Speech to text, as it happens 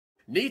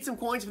Need some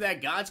coins for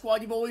that God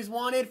Squad you've always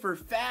wanted? For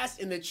fast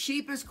and the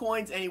cheapest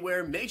coins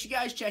anywhere, make sure you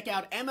guys check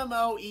out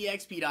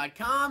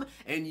MMOEXP.com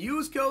and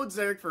use code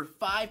ZIRK for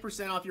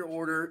 5% off your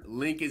order.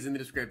 Link is in the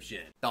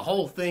description. The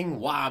whole thing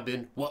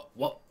wobbin',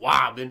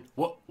 wobbin',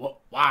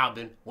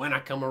 wobbin'. When I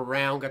come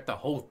around, got the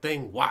whole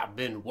thing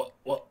wobbin',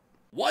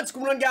 What's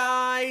going on,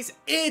 guys?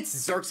 It's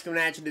Zirksee coming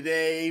at you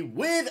today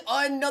with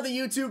another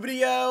YouTube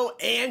video,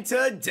 and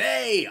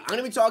today I'm going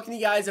to be talking to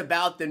you guys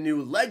about the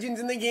new legends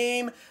in the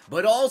game,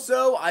 but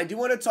also I do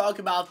want to talk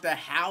about the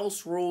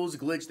house rules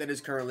glitch that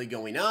is currently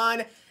going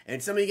on.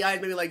 And some of you guys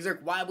may be like,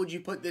 Zirk, why would you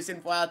put this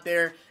info out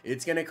there?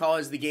 It's going to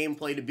cause the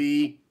gameplay to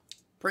be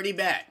pretty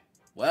bad.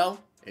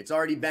 Well, it's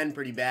already been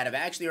pretty bad. I've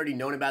actually already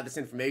known about this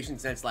information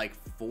since like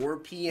 4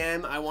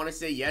 p.m. I want to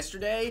say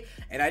yesterday,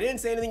 and I didn't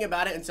say anything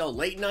about it until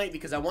late night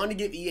because I wanted to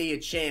give EA a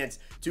chance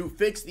to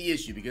fix the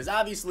issue, because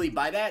obviously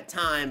by that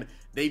time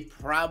they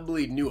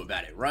probably knew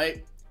about it,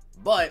 right?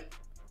 But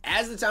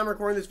as the time I'm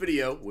recording this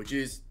video, which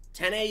is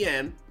 10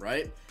 a.m.,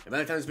 right? And by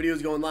the time this video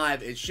is going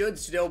live, it should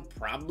still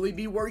probably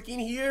be working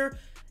here.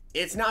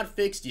 It's not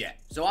fixed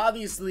yet. So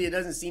obviously it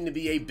doesn't seem to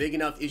be a big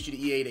enough issue to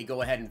EA to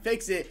go ahead and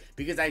fix it,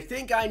 because I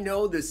think I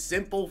know the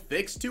simple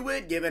fix to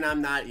it, given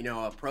I'm not,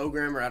 a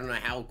programmer. I don't know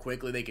how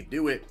quickly they could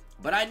do it,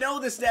 but I know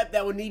the step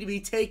that would need to be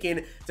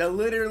taken to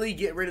literally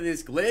get rid of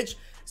this glitch.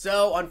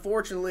 So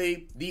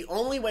unfortunately, the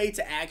only way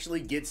to actually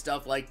get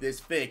stuff like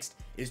this fixed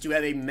is to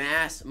have a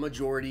mass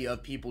majority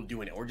of people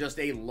doing it, or just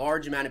a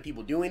large amount of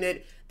people doing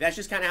it. That's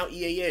just kind of how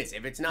EA is.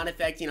 If it's not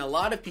affecting a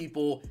lot of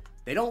people,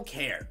 they don't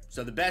care.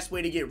 So the best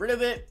way to get rid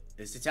of it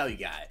is to tell you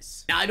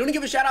guys. Now, I do want to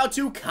give a shout out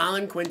to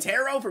Colin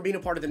Quintero for being a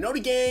part of the Noti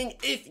Gang.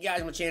 If you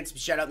guys want a chance to be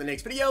shout out in the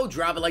next video,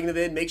 drop a like in the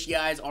vid. Make sure you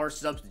guys are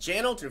subbed to the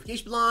channel, turn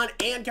notification bell on,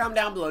 and comment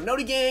down below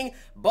Noti Gang.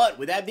 But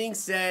with that being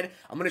said,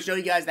 I'm going to show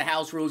you guys the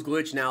house rules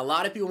glitch. Now, a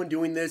lot of people have been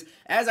doing this.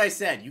 As I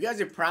said, you guys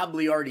have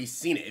probably already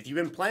seen it. If you've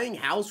been playing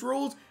house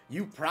rules,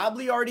 you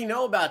probably already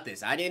know about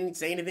this. I didn't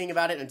say anything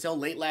about it until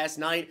late last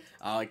night.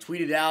 I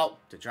tweeted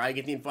out to try to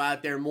get the info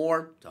out there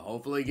more, to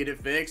hopefully get it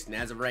fixed. And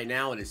as of right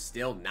now, it is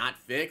still not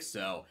fixed.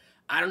 So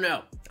I don't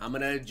know. I'm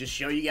going to just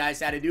show you guys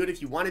how to do it.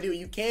 If you want to do it,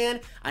 you can.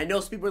 I know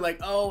some people are like,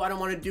 oh, I don't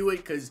want to do it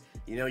because,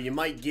 you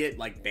might get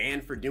like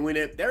banned for doing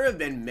it. There have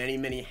been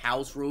many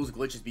house rules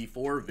glitches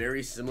before,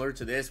 very similar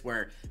to this,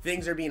 where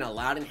things are being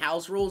allowed in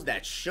house rules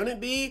that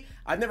shouldn't be.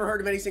 I've never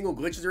heard of any single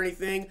glitches or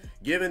anything.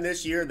 Given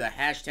this year, the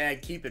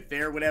hashtag keep it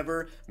fair,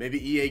 whatever,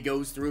 maybe EA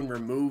goes through and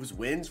removes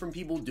wins from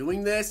people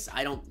doing this.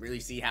 I don't really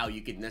see how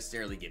you could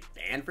necessarily get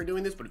banned for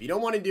doing this, but if you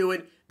don't want to do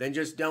it, then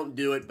just don't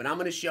do it. But I'm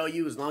going to show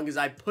you, as long as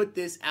I put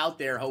this out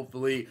there,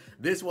 hopefully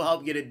this will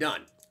help get it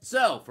done.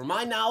 So, for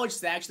my knowledge,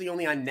 it's actually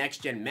only on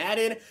next-gen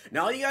Madden.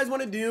 Now, all you guys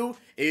want to do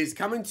is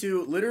come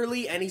into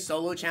literally any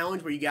solo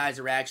challenge where you guys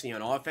are actually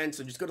on offense.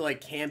 So, just go to,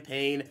 like,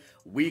 campaign,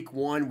 week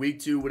 1,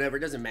 week 2, whatever. It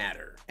doesn't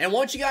matter. And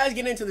once you guys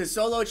get into the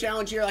solo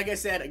challenge here, like I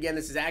said, again,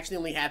 this is actually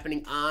only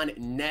happening on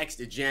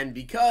next-gen,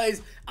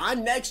 because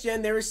on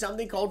next-gen, there is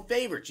something called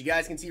favorites. You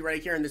guys can see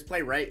right here in this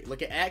play, right?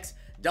 Look at X.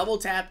 Double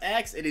tap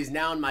X, it is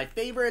now in my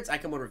favorites. I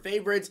come over to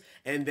favorites,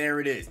 and there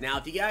it is. Now,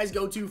 if you guys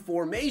go to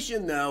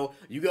formation, though,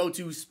 you go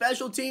to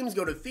special teams,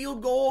 go to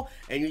field goal,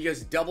 and you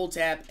just double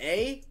tap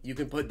A. You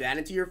can put that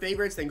into your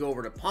favorites, then go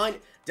over to punt,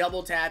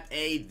 double tap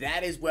A.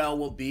 That as well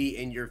will be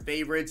in your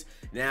favorites.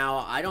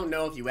 Now, I don't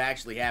know if you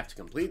actually have to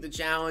complete the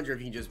challenge or if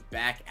you can just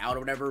back out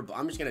or whatever, but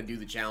I'm just going to do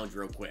the challenge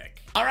real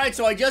quick. All right,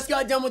 so I just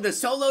got done with the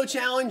solo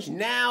challenge.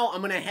 Now, I'm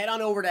going to head on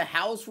over to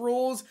house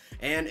rules,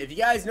 and if you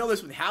guys know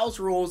this with house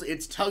rules,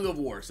 it's tug of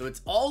war. So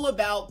it's all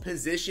about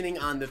positioning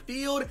on the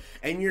field,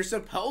 and you're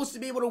supposed to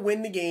be able to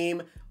win the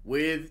game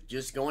with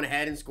just going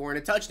ahead and scoring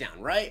a touchdown,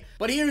 right?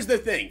 But here's the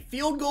thing.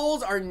 Field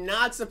goals are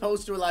not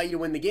supposed to allow you to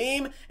win the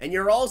game, and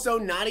you're also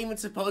not even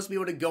supposed to be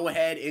able to go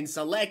ahead and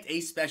select a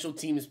special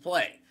teams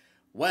play.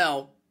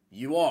 Well,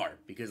 you are,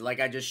 because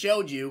like I just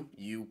showed you,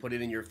 you put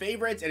it in your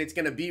favorites, and it's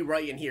going to be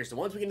right in here. So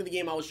once we get into the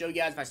game, I will show you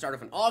guys if I start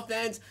off on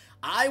offense,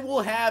 I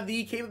will have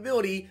the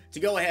capability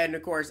to go ahead, and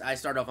of course, I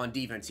start off on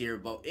defense here,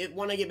 but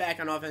when I get back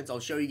on offense, I'll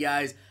show you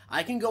guys,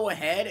 I can go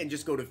ahead and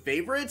just go to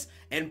favorites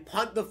and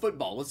punt the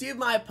football. We'll see if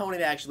my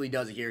opponent actually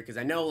does it here, because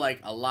I know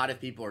like a lot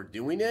of people are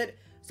doing it,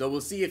 so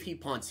we'll see if he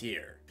punts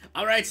here.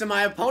 Alright, so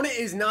my opponent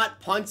is not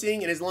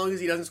punting, and as long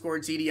as he doesn't score a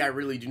TD, I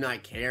really do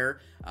not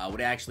care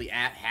what actually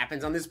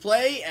happens on this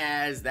play,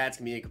 as that's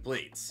going to be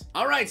incomplete.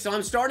 Alright, so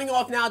I'm starting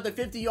off now at the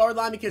 50-yard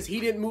line because he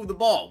didn't move the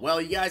ball. Well,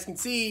 you guys can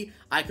see,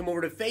 I come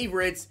over to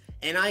favorites,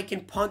 and I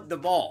can punt the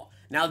ball.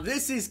 Now,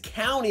 this is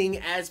counting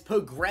as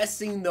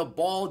progressing the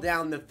ball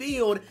down the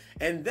field,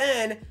 and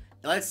then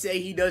let's say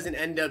he doesn't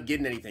end up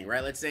getting anything,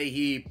 right? Let's say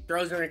he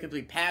throws an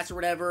incomplete pass or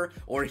whatever,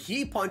 or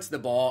he punts the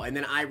ball, and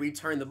then I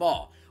return the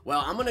ball.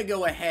 Well, I'm going to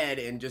go ahead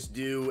and just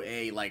do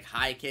a like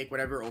high kick,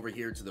 whatever, over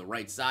here to the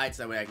right side,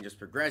 so that way I can just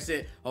progress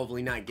it,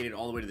 hopefully not get it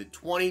all the way to the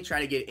 20, try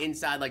to get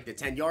inside like the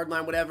 10-yard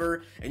line,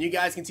 whatever, and you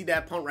guys can see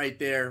that punt right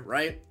there,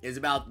 right, is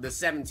about the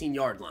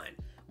 17-yard line.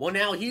 Well,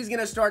 now he's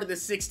going to start at the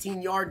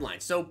 16-yard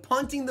line. So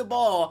punting the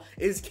ball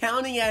is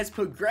counting as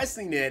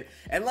progressing it.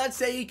 And let's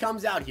say he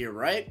comes out here,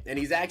 right? And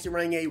he's actually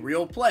running a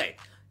real play.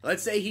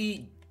 Let's say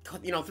he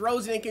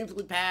throws an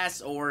incomplete pass,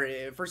 or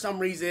for some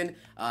reason,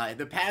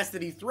 the pass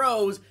that he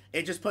throws,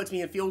 it just puts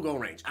me in field goal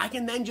range. I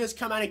can then just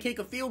come out and kick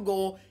a field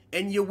goal,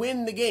 and you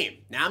win the game.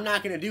 Now, I'm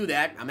not going to do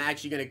that. I'm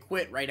actually going to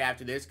quit right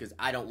after this because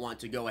I don't want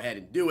to go ahead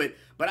and do it.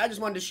 But I just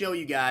wanted to show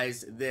you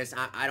guys this.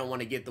 I don't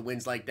want to get the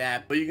wins like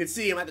that. But you can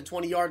see I'm at the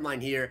 20-yard line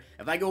here.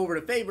 If I go over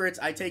to favorites,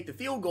 I take the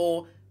field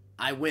goal,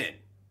 I win.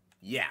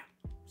 Yeah.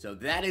 So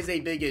that is a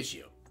big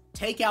issue.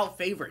 Take out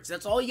favorites.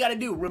 That's all you got to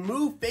do.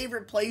 Remove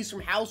favorite plays from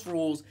house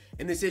rules,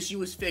 and this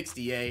issue is fixed,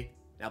 EA.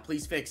 Now,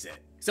 please fix it.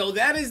 So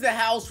that is the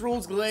house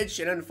rules glitch,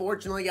 and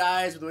unfortunately,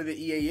 guys, with the way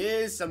the EA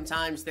is,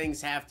 sometimes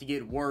things have to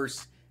get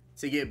worse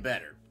to get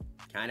better.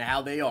 Kind of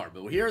how they are.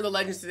 But here are the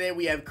legends today.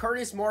 We have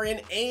Curtis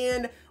Martin,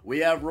 and we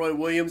have Roy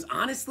Williams.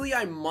 Honestly,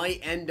 I might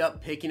end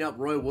up picking up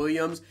Roy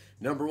Williams.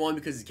 Number one,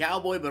 because he's a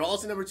Cowboy, but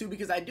also number two,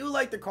 because I do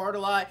like the card a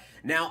lot.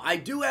 Now, I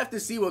do have to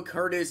see what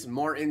Curtis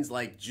Martin's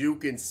like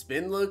juke and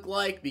spin look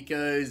like,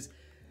 because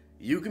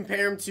you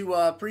compare him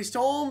to Priest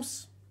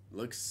Holmes,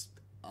 looks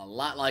a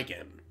lot like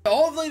him.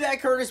 Hopefully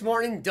that Curtis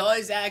Martin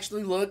does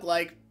actually look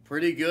like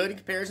pretty good in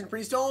comparison to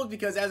Priest Holmes,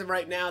 because as of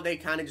right now, they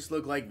kind of just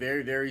look like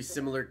very, very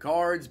similar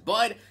cards.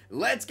 But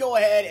let's go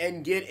ahead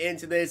and get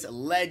into this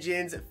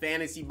Legends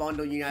Fantasy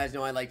Bundle. You guys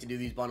know I like to do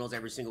these bundles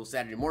every single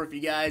Saturday morning for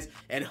you guys,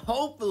 and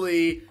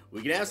hopefully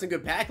we can have some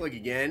good pack luck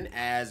again,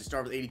 as we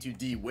start with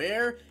 82D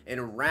Ware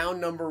in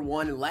round number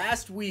 1.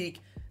 Last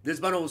week, this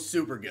bundle was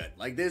super good.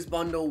 Like, this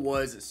bundle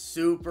was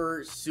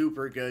super,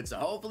 super good. So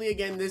hopefully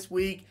again this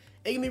week,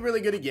 it can be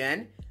really good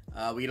again.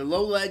 We get a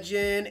low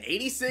legend,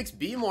 86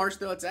 B March,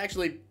 though. It's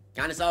actually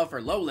kind of solid for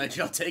low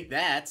legend. I'll take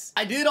that.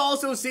 I did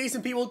also see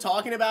some people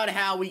talking about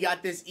how we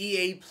got this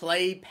EA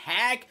Play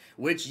Pack,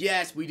 which,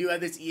 yes, we do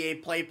have this EA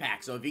Play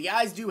Pack. So if you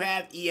guys do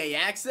have EA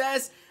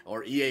Access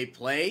or EA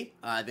Play,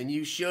 then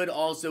you should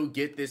also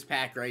get this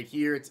pack right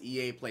here. It's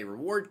EA Play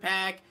Reward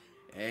Pack,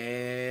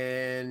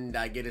 and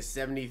I get a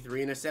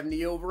 73 and a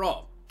 70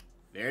 overall.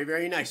 Very,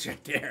 very nice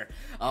right there.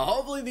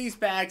 Hopefully these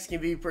packs can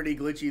be pretty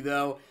glitchy,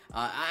 though.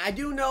 I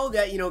do know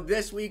that,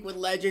 this week with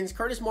Legends,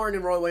 Curtis Martin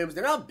and Roy Williams,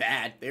 they're not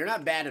bad. They're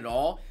not bad at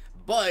all.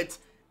 But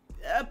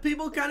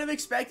people kind of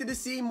expected to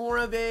see more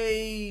of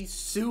a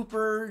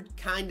super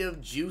kind of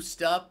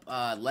juiced up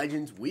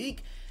Legends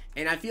week.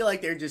 And I feel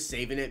like they're just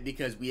saving it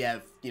because we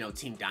have,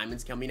 Team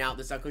Diamonds coming out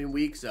this upcoming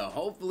week. So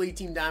hopefully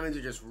Team Diamonds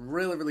are just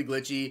really, really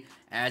glitchy.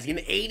 As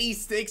an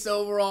 86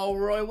 overall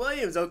Roy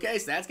Williams. Okay,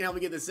 so that's going to help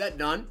me get the set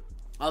done.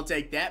 I'll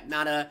take that.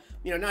 Not a,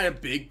 not a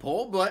big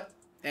pull, but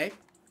hey,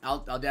 I'll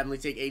definitely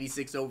take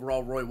 86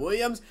 overall Roy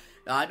Williams.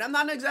 I'm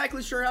not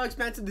exactly sure how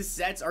expensive the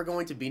sets are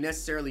going to be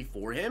necessarily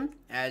for him,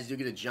 as you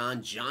get a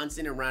John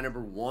Johnson in round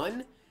number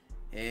 1,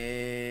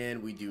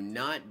 and we do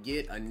not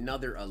get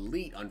another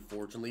elite,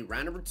 unfortunately.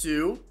 Round number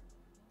 2,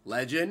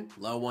 legend,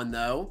 low one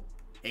though,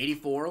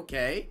 84,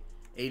 okay,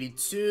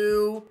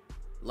 82,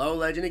 low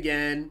legend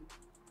again,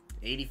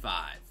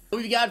 85.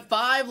 We've got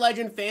 5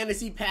 legend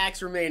fantasy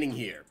packs remaining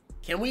here.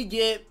 Can we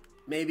get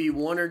maybe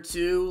 1 or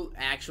 2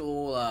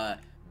 actual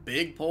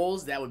big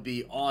pulls? That would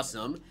be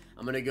awesome.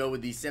 I'm going to go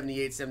with the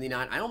 78,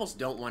 79. I almost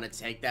don't want to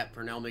take that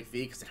Pernell McPhee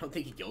because I don't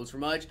think he goes for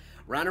much.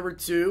 Round number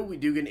 2, we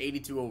do get an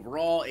 82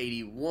 overall,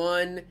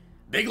 81.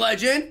 Big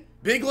legend!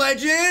 Big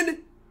legend!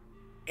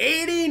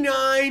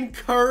 89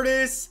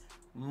 Curtis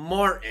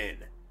Martin.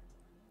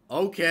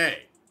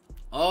 Okay.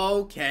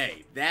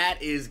 Okay.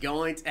 That is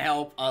going to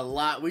help a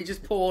lot. We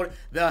just pulled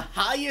the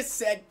highest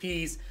set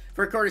piece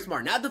for Curtis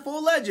Martin. Not the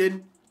full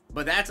legend,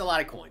 but that's a lot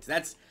of coins.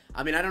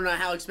 I don't know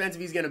how expensive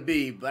he's going to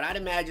be, but I'd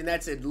imagine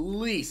that's at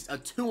least a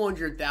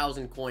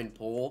 200,000 coin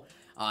pull,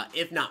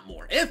 if not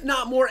more. If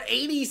not more,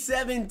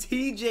 87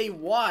 TJ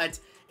Watt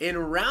in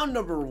round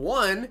number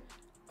 1.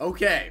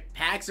 Okay,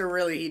 packs are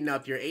really heating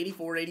up here.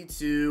 84,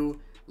 82,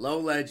 low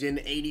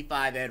legend,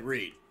 85 Ed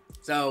Reed.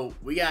 So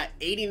we got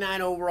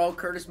 89 overall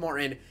Curtis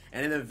Martin,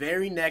 and in the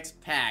very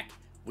next pack,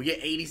 we get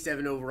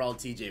 87 overall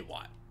TJ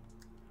Watt.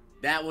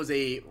 That was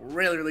a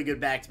really, really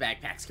good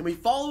back-to-back packs. Can we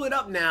follow it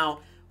up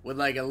now with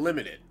like a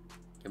limited?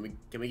 Can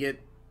we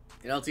get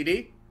an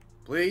LTD?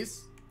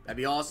 Please? That'd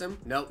be awesome.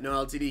 Nope, no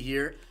LTD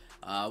here.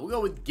 We'll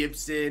go with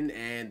Gibson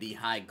and the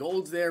high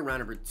golds there. Round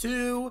number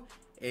 2,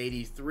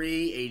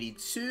 83,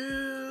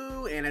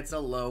 82, and it's a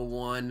low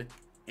one,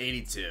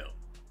 82.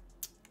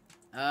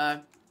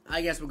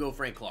 I guess we'll go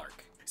Frank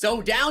Clark. So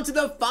down to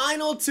the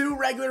final 2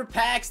 regular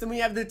packs, then we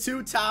have the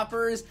 2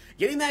 toppers,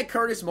 getting that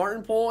Curtis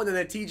Martin pull and then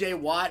the TJ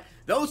Watt.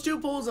 Those 2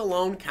 pulls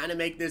alone kind of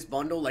make this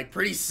bundle like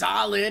pretty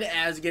solid,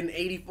 as you get an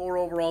 84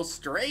 overall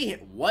stray.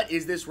 What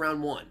is this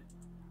round 1?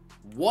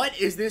 What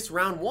is this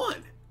round 1?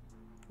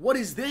 What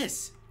is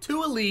this?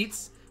 2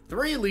 elites,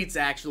 3 elites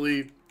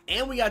actually,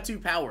 and we got 2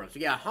 power-ups.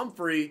 We got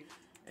Humphrey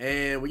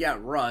and we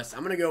got Russ. I'm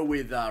going to go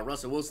with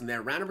Russell Wilson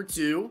there. Round number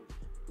 2.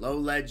 Low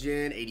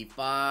legend,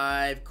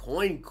 85.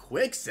 Coin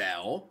quick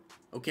sell.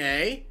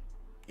 Okay.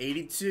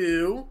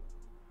 82.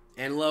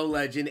 And low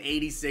legend,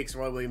 86.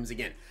 Roy Williams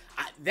again.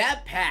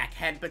 That pack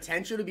had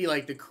potential to be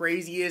like the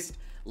craziest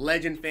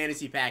Legend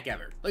Fantasy pack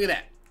ever. Look at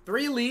that.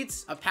 3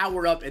 elites, a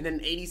power up, and then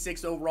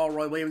 86 overall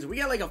Roy Williams. If we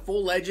got like a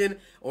full legend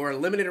or a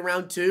limited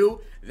round 2,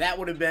 that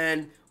would have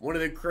been one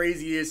of the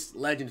craziest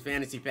Legend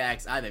Fantasy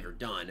packs I've ever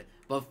done.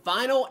 But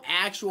final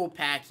actual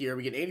pack here,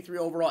 we get 83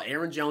 overall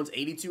Aaron Jones,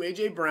 82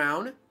 AJ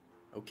Brown.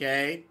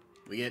 Okay,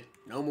 we get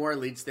no more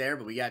elites there,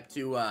 but we got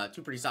two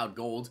pretty solid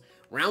golds.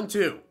 Round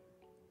 2,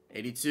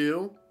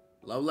 82,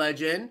 low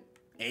legend,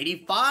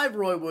 85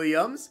 Roy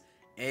Williams,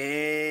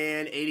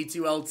 and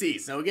 82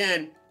 LT. So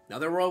again,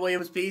 another Roy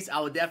Williams piece. I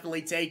would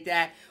definitely take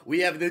that. We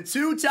have the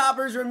 2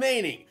 toppers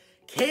remaining.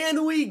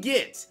 Can we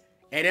get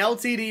an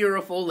LTD or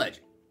a full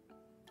legend?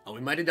 Oh,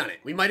 we might have done it.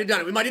 We might have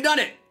done it. We might have done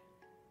it.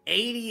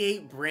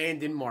 88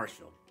 Brandon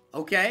Marshall.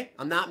 Okay,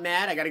 I'm not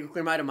mad. I gotta go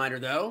clear my Minder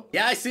though.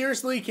 Yeah, I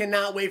seriously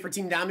cannot wait for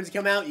Team Diamond to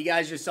come out. You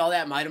guys just saw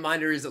that. My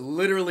Minder is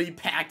literally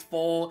packed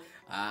full.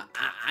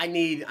 I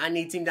need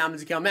Team Diamond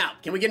to come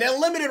out. Can we get an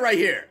unlimited right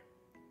here?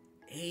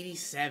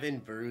 87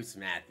 Bruce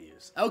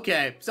Matthews.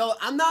 Okay, so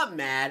I'm not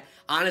mad,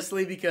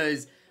 honestly,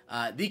 because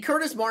the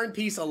Curtis Martin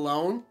piece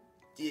alone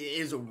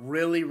is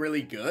really,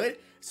 really good.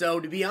 So,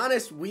 to be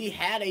honest, we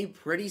had a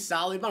pretty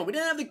solid bundle. We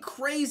didn't have the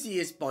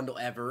craziest bundle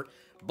ever,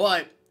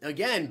 but,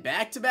 again,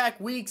 back-to-back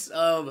weeks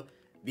of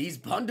these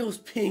bundles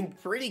being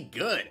pretty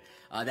good.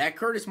 That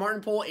Curtis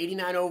Martin pull,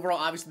 89 overall.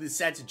 Obviously, the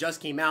sets just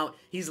came out.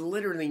 He's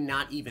literally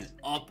not even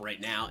up right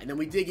now. And then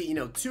we did get,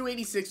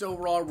 286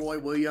 overall Roy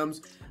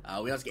Williams.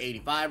 We also get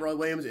 85 Roy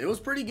Williams. It was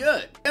pretty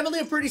good.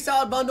 Definitely a pretty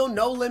solid bundle.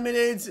 No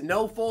limiteds,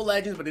 no full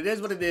legends, but it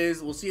is what it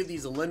is. We'll see if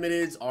these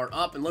limiteds are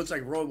up. And looks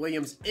like Roy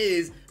Williams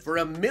is for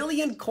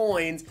 1,000,000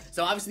 coins.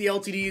 So obviously the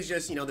LTD is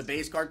just, the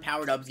base card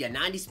powered up. He's got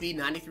 90 speed,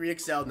 93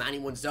 excel,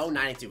 91 zone,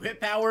 92 hit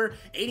power,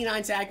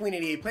 89 tackling,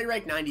 88 play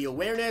rate, 90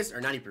 awareness,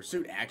 or 90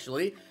 pursuit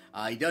actually.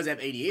 He does have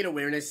 88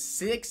 awareness,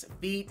 6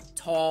 feet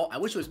tall. I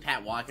wish it was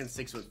Pat Watkins,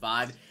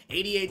 6'5".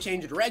 88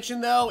 change of direction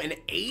though, and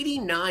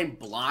 89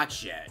 block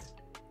shed.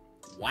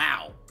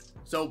 Wow.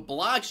 So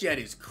block shed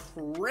is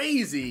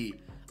crazy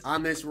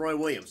on this Roy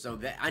Williams. So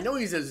that, I know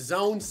he's a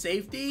zone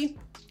safety,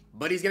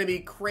 but he's going to be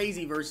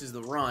crazy versus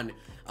the run.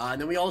 And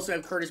then we also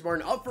have Curtis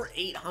Martin up for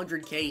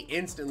 800K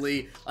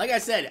instantly. Like I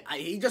said,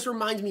 he just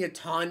reminds me a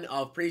ton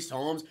of Priest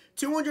Holmes.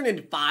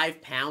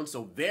 205 pounds,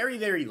 so very,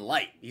 very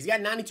light. He's got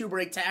 92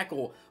 break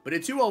tackle, but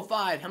at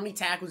 205, how many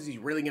tackles is he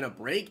really going to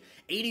break?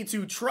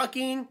 82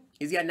 trucking.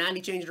 He's got 90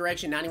 change of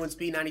direction, 91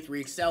 speed,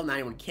 93 excel,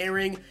 91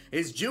 carrying.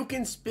 His juke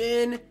and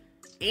spin,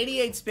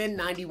 88 spin,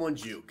 91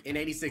 juke, and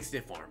 86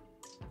 stiff arm.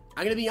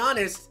 I'm going to be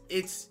honest,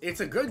 it's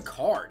a good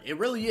card. It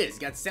really is. He's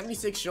got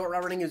 76 short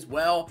route running as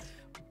well,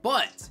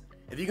 but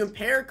if you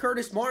compare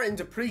Curtis Martin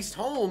to Priest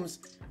Holmes,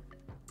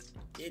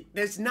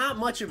 there's not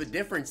much of a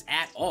difference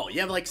at all.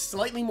 You have like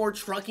slightly more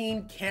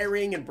trucking,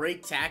 carrying, and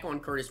break tackle on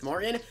Curtis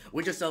Martin,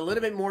 with just a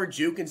little bit more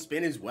juke and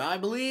spin as well, I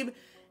believe,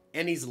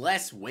 and he's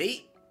less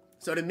weight.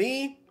 So to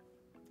me,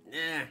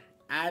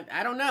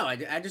 I don't know.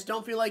 I just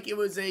don't feel like it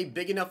was a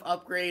big enough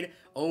upgrade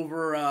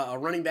over a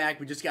running back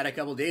we just got a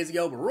couple days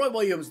ago. But Roy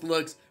Williams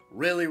looks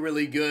really,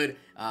 really good.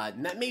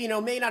 Maybe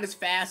not as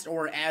fast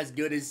or as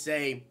good as,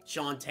 say,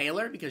 Sean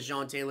Taylor, because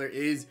Sean Taylor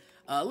is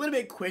a little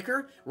bit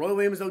quicker. Roy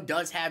Williams, though,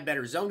 does have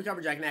better zone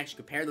coverage. I can actually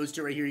compare those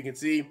two right here. You can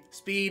see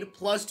speed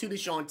 +2 to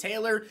Sean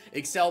Taylor,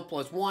 excel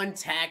 +1,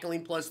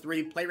 tackling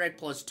 +3, play rate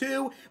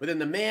 +2. Within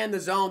the man, the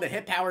zone, the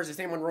hit power is the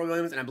same on Roy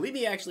Williams, and I believe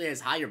he actually has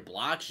higher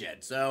block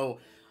shed. So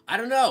I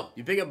don't know.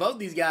 You pick up both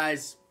these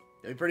guys,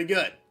 they'll be pretty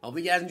good.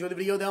 Hopefully you guys enjoyed the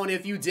video though, and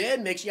if you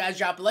did, make sure you guys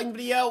drop a like in the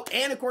video,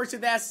 and of course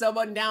hit that sub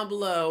button down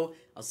below.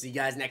 I'll see you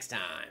guys next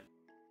time.